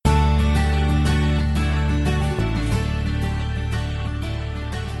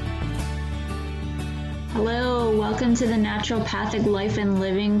Welcome to the Naturopathic Life and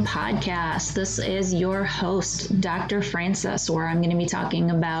Living podcast. This is your host, Dr. Francis, where I'm going to be talking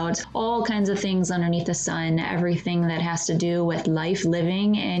about all kinds of things underneath the sun, everything that has to do with life,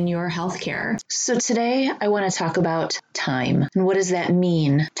 living, and your healthcare. So today I want to talk about time. And what does that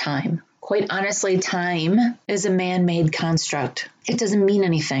mean, time? Quite honestly, time is a man-made construct. It doesn't mean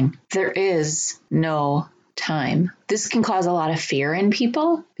anything. There is no time. This can cause a lot of fear in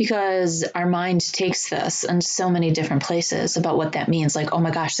people because our mind takes this in so many different places about what that means. Like, oh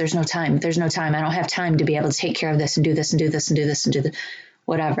my gosh, there's no time. There's no time. I don't have time to be able to take care of this and do this and do this and do this and do this.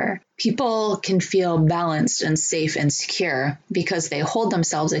 Whatever. People can feel balanced and safe and secure because they hold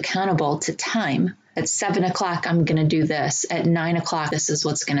themselves accountable to time. At 7 o'clock, I'm going to do this. At 9 o'clock, this is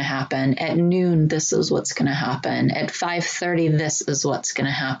what's going to happen. At noon, this is what's going to happen. At 5:30, this is what's going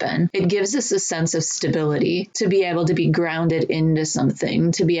to happen. It gives us a sense of stability to be able to be grounded into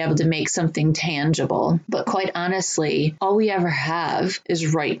something, to be able to make something tangible. But quite honestly, all we ever have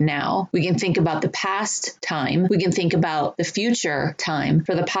is right now. We can think about the past time. We can think about the future time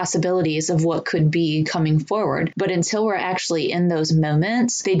for the possibilities of what could be coming forward. But until we're actually in those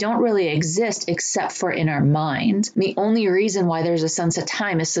moments, they don't really exist except for in our mind. The only reason why there's a sense of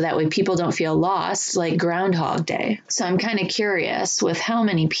time is so that way people don't feel lost, like Groundhog Day. So I'm kind of curious with how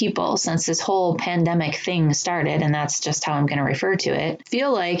many people, since this whole pandemic thing started, and that's just how I'm going to refer to it,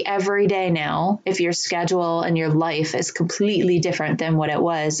 feel like every day now, if your schedule and your life is completely different than what it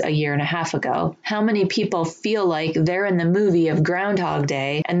was a year and a half ago, how many people feel like they're in the movie of Groundhog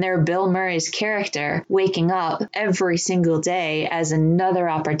Day and they're Bill Murray's character waking up every single day as another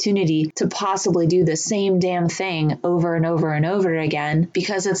opportunity to possibly do the same damn thing over and over and over again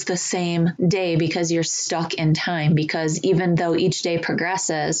because it's the same day, because you're stuck in time, because even though each day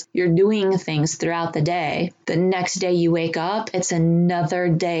progresses, you're doing things throughout the day. The next day you wake up, it's another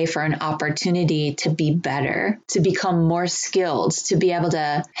day for an opportunity to be better, to become more skilled, to be able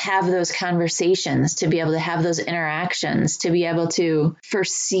to have those conversations, to be able to have those interactions, to be able to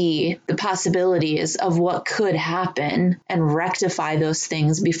foresee the possibilities of what could happen and rectify those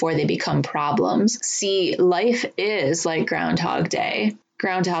things before they become problems. See, life is like Groundhog Day.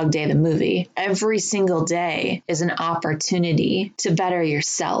 Groundhog Day, the movie. Every single day is an opportunity to better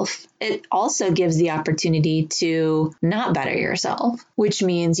yourself. It also gives the opportunity to not better yourself, which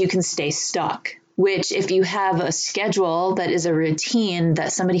means you can stay stuck. Which if you have a schedule that is a routine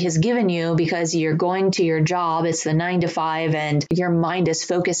that somebody has given you because you're going to your job, it's the 9 to 5 and your mind is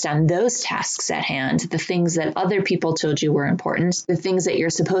focused on those tasks at hand, the things that other people told you were important, the things that you're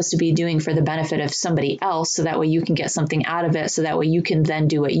supposed to be doing for the benefit of somebody else so that way you can get something out of it, so that way you can then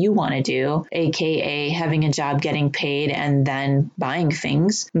do what you want to do, aka having a job, getting paid, and then buying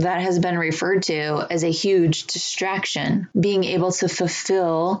things. That has been referred to as a huge distraction. Being able to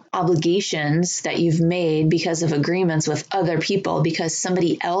fulfill obligations that you've made because of agreements with other people, because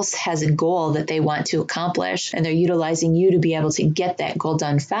somebody else has a goal that they want to accomplish and they're utilizing you to be able to get that goal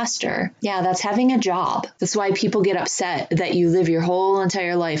done faster. Yeah, that's having a job. That's why people get upset that you live your whole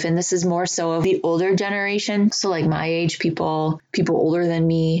entire life. And this is more so of the older generation. So like my age, people older than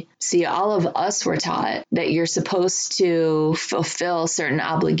me. See, all of us were taught that you're supposed to fulfill certain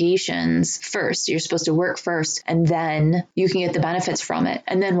obligations first. You're supposed to work first, and then you can get the benefits from it.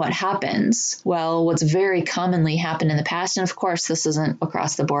 And then what happens? Well, what's very commonly happened in the past, and of course, this isn't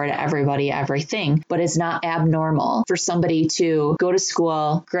across the board, everybody, everything, but it's not abnormal for somebody to go to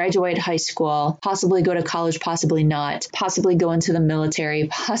school, graduate high school, possibly go to college, possibly not, possibly go into the military,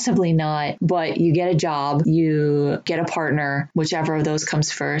 possibly not, but you get a job, you get a partner, whichever of those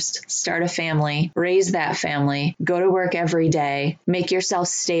comes first, start a family, raise that family, go to work every day, make yourself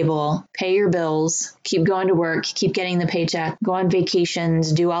stable, pay your bills, keep going to work, keep getting the paycheck, go on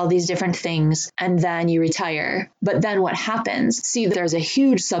vacations, do all these different things, and then you retire. But then what happens? See, there's a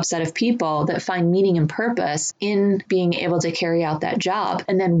huge subset of people that find meaning and purpose in being able to carry out that job.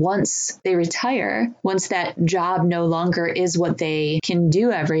 And then once they retire, once that job no longer is what they can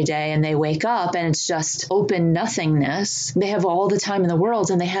do every day and they wake up and it's just open nothingness, they have all the time in the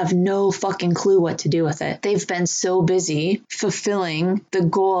world and they have no fucking clue what to do with it. They've been so busy fulfilling the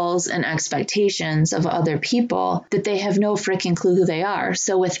goals and expectations of other people that they have no freaking clue who they are.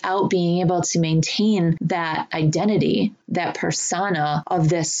 So without being able to maintain that identity, that persona of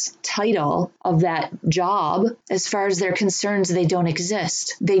this title, of that job, as far as they're concerned, they don't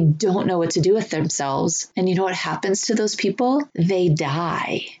exist. They don't know what to do with themselves. And you know what happens to those people? They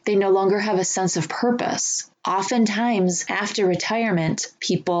die. They no longer have a sense of purpose. Oftentimes, after retirement,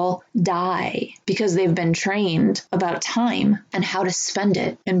 people die because they've been trained about time and how to spend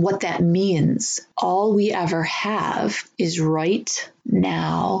it and what that means. All we ever have is right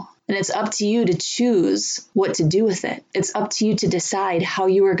now. And it's up to you to choose what to do with it. It's up to you to decide how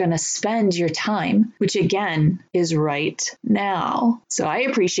you are going to spend your time, which again is right now. So I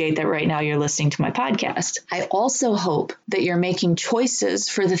appreciate that right now you're listening to my podcast. I also hope that you're making choices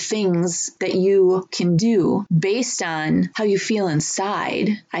for the things that you can do based on how you feel inside.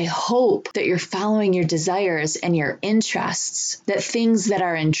 I hope that you're following your desires and your interests, that things that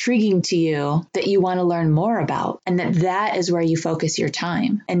are intriguing to you that you want to learn more about, and that is where you focus your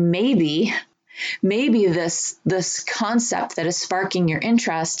time. And maybe this concept that is sparking your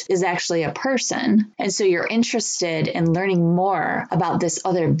interest is actually a person. And so you're interested in learning more about this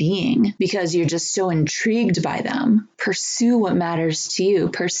other being because you're just so intrigued by them. Pursue what matters to you.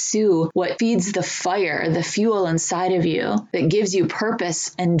 Pursue what feeds the fire, the fuel inside of you that gives you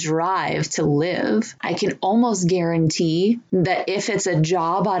purpose and drive to live. I can almost guarantee that if it's a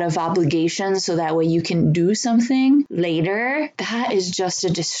job out of obligation so that way you can do something later, that is just a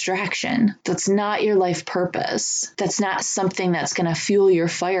distraction. That's not your life purpose. That's not something that's going to fuel your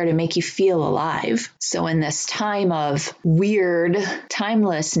fire to make you feel alive. So in this time of weird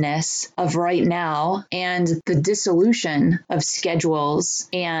timelessness of right now and the dissolution of schedules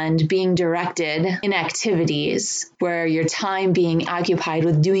and being directed in activities where your time being occupied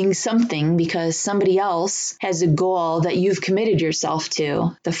with doing something because somebody else has a goal that you've committed yourself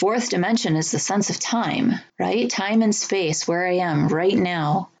to, the fourth dimension is the sense of time, right? Time and space, where I am right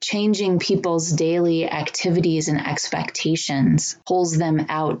now, changing people's daily activities and expectations pulls them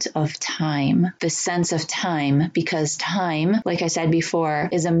out of time, the sense of time, because time, like I said before,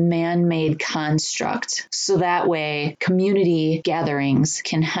 is a man-made construct. So that way community gatherings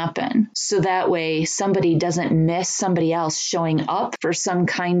can happen. So that way somebody doesn't miss somebody else showing up for some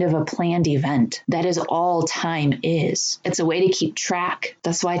kind of a planned event. That is all time is. It's a way to keep track.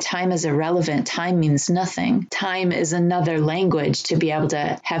 That's why time is irrelevant. Time means nothing. Time is another language to be able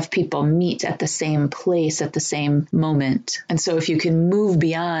to have people meet at the same place at the same moment. And so if you can move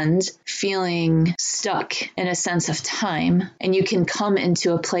beyond feeling stuck in a sense of time and you can come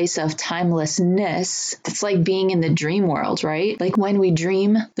into a place of timelessness, it's like being in the dream world, right? Like when we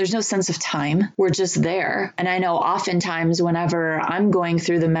dream, there's no sense of time. We're just there. And I know oftentimes whenever I'm going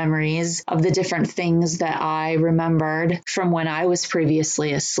through the memories of the different things that I remembered from when I was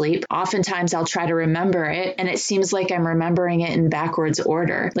previously asleep, oftentimes I'll try to remember it and it seems like I'm remembering it in backwards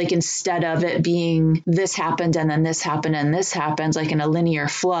order. Like instead of it being this happened and then this happened and this happened, like in a linear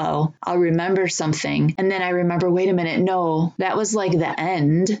flow, I'll remember something and then I remember, wait a minute, no, that was like the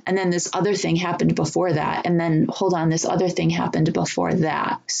end. And then this other thing happened before that. And then hold on, this other thing happened before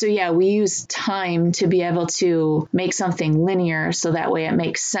that. So yeah, we use time to be able to make something linear so that way it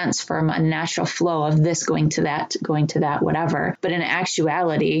makes sense from a natural flow of this going to that, whatever. But in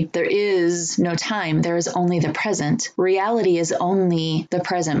actuality, there is no time. There is only the present. Reality is only the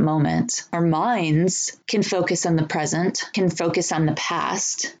present moment. Our minds can focus on the present, can focus on the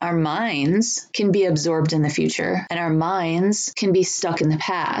past. Our minds can be absorbed in the future, and our minds can be stuck in the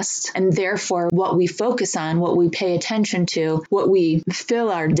past. And therefore, what we focus on, what we pay attention to, what we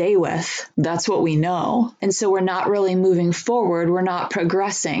fill our day with, that's what we know. And so we're not really moving forward. We're not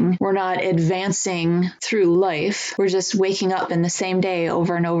progressing. We're not advancing through life. We're just waking up in the same day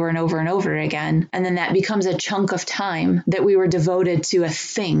over and over and over and over again. And then that becomes a chunk of time that we were devoted to a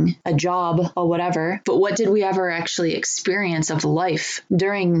thing, a job, or whatever. But what did we ever actually experience of life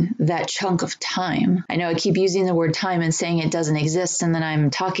during that chunk of time? I know I keep using the word time and saying it doesn't exist, and then I'm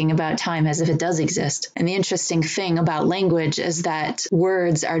talking about time as if it does exist. And the interesting thing about language is that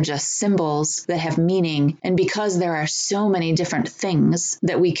words are just symbols that have meaning. And because there are so many different things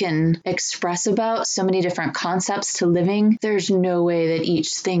that we can express about, so many different concepts to living, there's no way that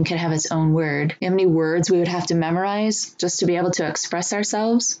each thing could have its own word. You know how many words we would have to memorize just to be able to express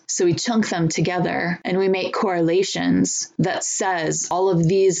ourselves? So we chunk them together and we make correlations that says all of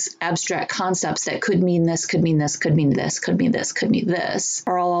these abstract concepts that could mean this, could mean this, could mean this, could mean this, could mean this,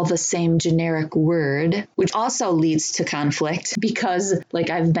 are all the same generic word, which also leads to conflict because, like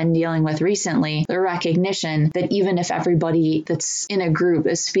I've been dealing with recently, the recognition that even if everybody that's in a group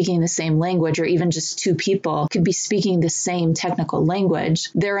is speaking the same language, or even just two people could be speaking the same technical language,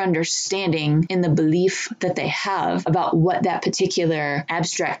 their understanding in the belief that they have about what that particular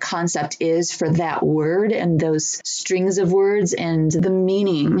abstract concept is for that word and those strings of words and the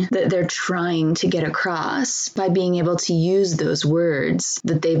meaning that they're trying to get across by being able to use those words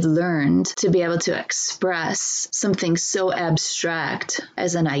that they've learned to be able to express express something so abstract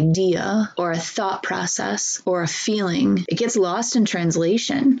as an idea or a thought process or a feeling, it gets lost in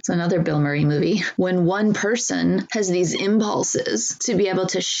translation. It's another Bill Murray movie. When one person has these impulses to be able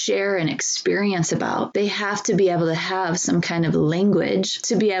to share an experience about, they have to be able to have some kind of language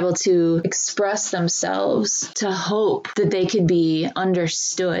to be able to express themselves, to hope that they could be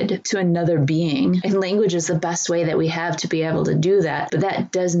understood to another being. And language is the best way that we have to be able to do that. But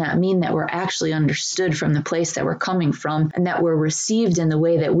that does not mean that we're actually understood from the place that we're coming from and that we're received in the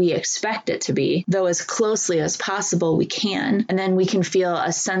way that we expect it to be, though as closely as possible we can. And then we can feel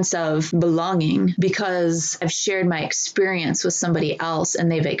a sense of belonging because I've shared my experience with somebody else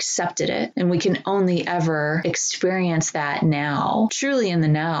and they've accepted it. And we can only ever experience that now, truly in the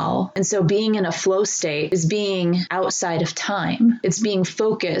now. And so being in a flow state is being outside of time. It's being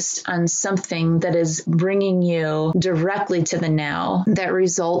focused on something that is bringing you directly to the now, that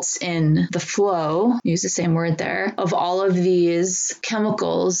results in the flow, use the same word there, of all of these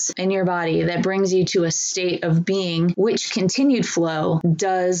chemicals in your body that brings you to a state of being, which continued flow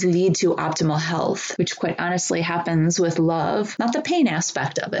does lead to optimal health, which quite honestly happens with love, not the pain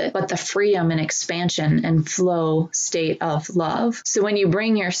aspect of it, but the freedom and expansion and flow state of love. So when you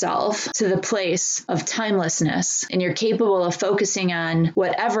bring yourself to the place of timelessness and you're capable of focusing on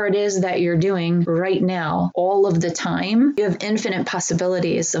whatever it is that you're doing right now, all of the time, you have infinite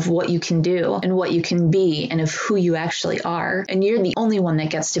possibilities of what you can do and what you can be and of who you actually are. And you're the only one that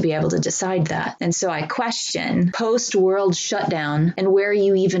gets to be able to decide that. And so I question post-world shutdown and where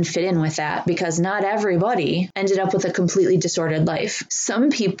you even fit in with that, because not everybody ended up with a completely disordered life. Some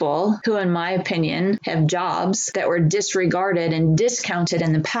people who, in my opinion, have jobs that were disregarded and discounted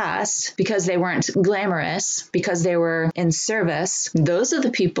in the past because they weren't glamorous, because they were in service, those are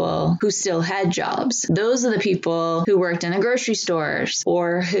the people who still had jobs. Those are the people who worked in the grocery stores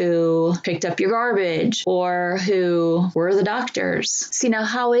or who picked up your garbage or who were the doctors. See, now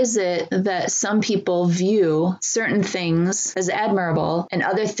how is it that some people view certain things as admirable and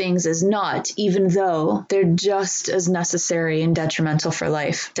other things as not, even though they're just as necessary and detrimental for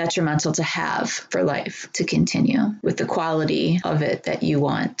life, detrimental to have for life, to continue with the quality of it that you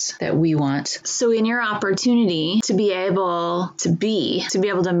want, that we want. So in your opportunity to be able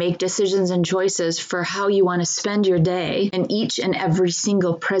to make decisions and choices for how you want to spend your day and each and every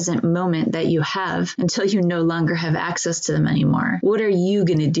single present moment that you have until you no longer have access to them anymore. What are you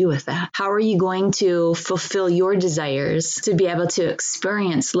going to do with that? How are you going to fulfill your desires to be able to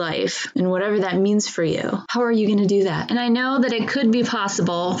experience life and whatever that means for you? How are you going to do that? And I know that it could be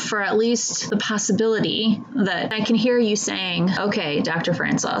possible, for at least the possibility that I can hear you saying, okay, Dr.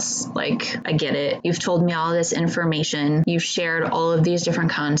 Frances, like, I get it. You've told me all this information. You've shared all of these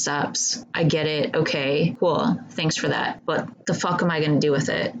different concepts. I get it. Okay, cool. Thanks for that. But the fuck am I going to do with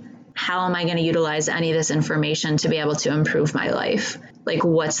it? How am I going to utilize any of this information to be able to improve my life? Like,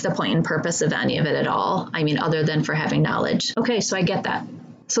 what's the point and purpose of any of it at all? I mean, other than for having knowledge. Okay, so I get that.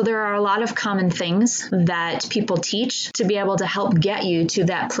 So there are a lot of common things that people teach to be able to help get you to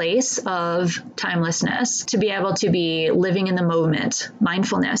that place of timelessness, to be able to be living in the moment,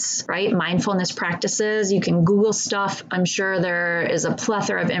 mindfulness, right? Mindfulness practices. You can Google stuff. I'm sure there is a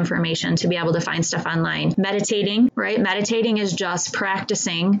plethora of information to be able to find stuff online. Meditating, right? Meditating is just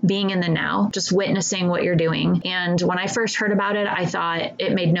practicing being in the now, just witnessing what you're doing. And when I first heard about it, I thought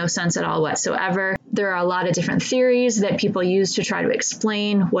it made no sense at all whatsoever. There are a lot of different theories that people use to try to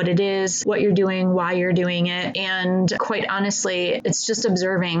explain what it is, what you're doing, why you're doing it. And quite honestly, it's just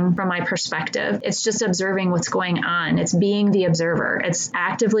observing from my perspective. It's just observing what's going on. It's being the observer. It's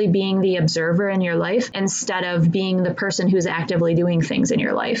actively being the observer in your life instead of being the person who's actively doing things in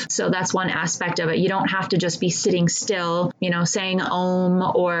your life. So that's one aspect of it. You don't have to just be sitting still, saying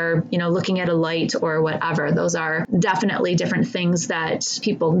Om or, looking at a light or whatever. Those are definitely different things that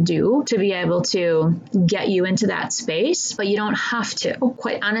people do to be able to get you into that space, but you don't have to.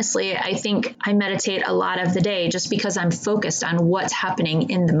 Quite honestly, I think I meditate a lot of the day just because I'm focused on what's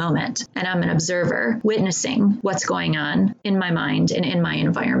happening in the moment. And I'm an observer, witnessing what's going on in my mind and in my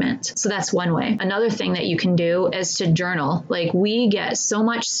environment. So that's one way. Another thing that you can do is to journal. Like, we get so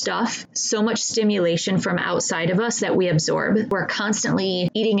much stuff, so much stimulation from outside of us that we absorb. We're constantly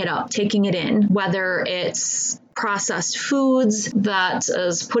eating it up, taking it in, whether it's processed foods that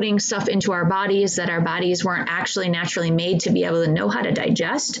is putting stuff into our bodies that our bodies weren't actually naturally made to be able to know how to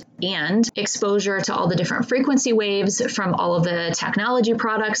digest. and exposure to all the different frequency waves from all of the technology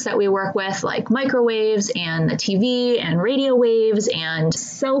products that we work with, like microwaves and the TV and radio waves and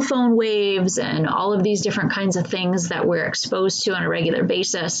cell phone waves and all of these different kinds of things that we're exposed to on a regular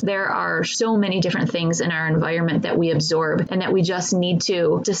basis. There are so many different things in our environment that we absorb and that we just need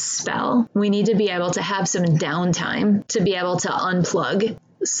to dispel. We need to be able to have some downtime to be able to unplug.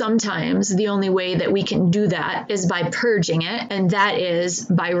 Sometimes the only way that we can do that is by purging it, and that is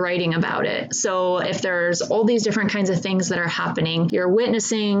by writing about it. So if there's all these different kinds of things that are happening, you're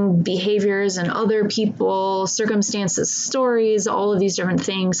witnessing behaviors and other people, circumstances, stories, all of these different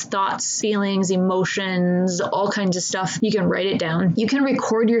things, thoughts, feelings, emotions, all kinds of stuff, you can write it down. You can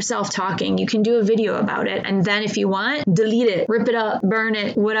record yourself talking. You can do a video about it. And then if you want, delete it, rip it up, burn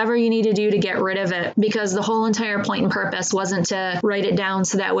it, whatever you need to do to get rid of it, because the whole entire point and purpose wasn't to write it down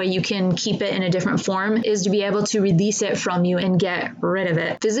so that way you can keep it in a different form, is to be able to release it from you and get rid of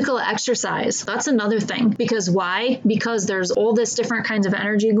it. Physical exercise, that's another thing. Because why? Because there's all this different kinds of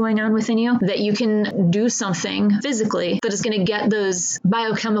energy going on within you that you can do something physically that is going to get those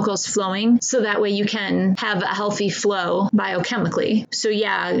biochemicals flowing, so that way you can have a healthy flow biochemically. So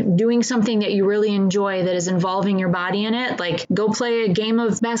yeah, doing something that you really enjoy that is involving your body in it, like go play a game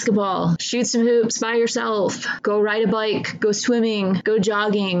of basketball, shoot some hoops by yourself, go ride a bike, go swimming, go jogging,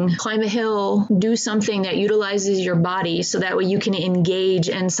 climb a hill, do something that utilizes your body so that way you can engage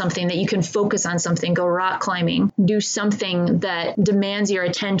in something, that you can focus on something, go rock climbing, do something that demands your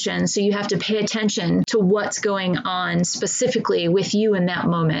attention. So you have to pay attention to what's going on specifically with you in that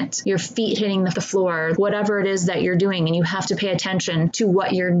moment, your feet hitting the floor, whatever it is that you're doing, and you have to pay attention to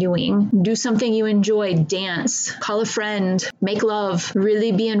what you're doing. Do something you enjoy, dance, call a friend, make love,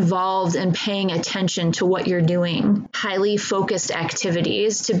 really be involved in paying attention to what you're doing. Highly focused activities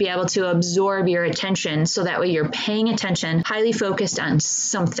to be able to absorb your attention, so that way you're paying attention, highly focused on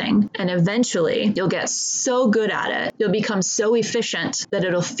something, and eventually you'll get so good at it, you'll become so efficient that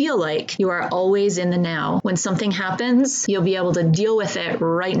it'll feel like you are always in the now. When something happens, you'll be able to deal with it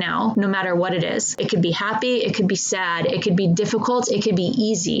right now, no matter what it is. It could be happy, it could be sad, it could be difficult, it could be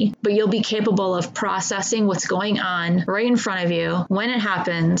easy, but you'll be capable of processing what's going on right in front of you when it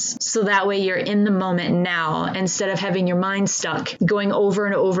happens, so that way you're in the moment now, instead of having your mind stuck going over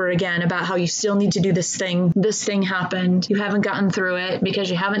and over again about how you still need to do this thing happened, you haven't gotten through it because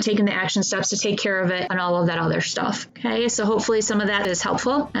you haven't taken the action steps to take care of it, and all of that other stuff. Okay, so hopefully some of that is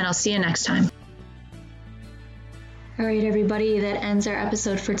helpful, and I'll see you next time. All right, everybody, that ends our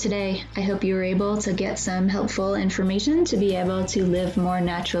episode for today. I hope you were able to get some helpful information to be able to live more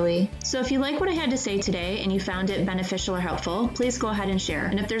naturally. So if you like what I had to say today and you found it beneficial or helpful, please go ahead and share.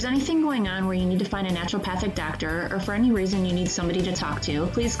 And if there's anything going on where you need to find a naturopathic doctor, or for any reason you need somebody to talk to,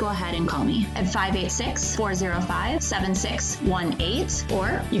 please go ahead and call me at 586-405-7618,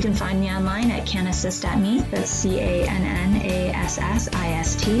 or you can find me online at cannassist.me. That's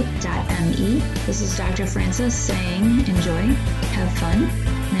CANNASSIST.me. This is Dr. Francis saying, enjoy, have fun,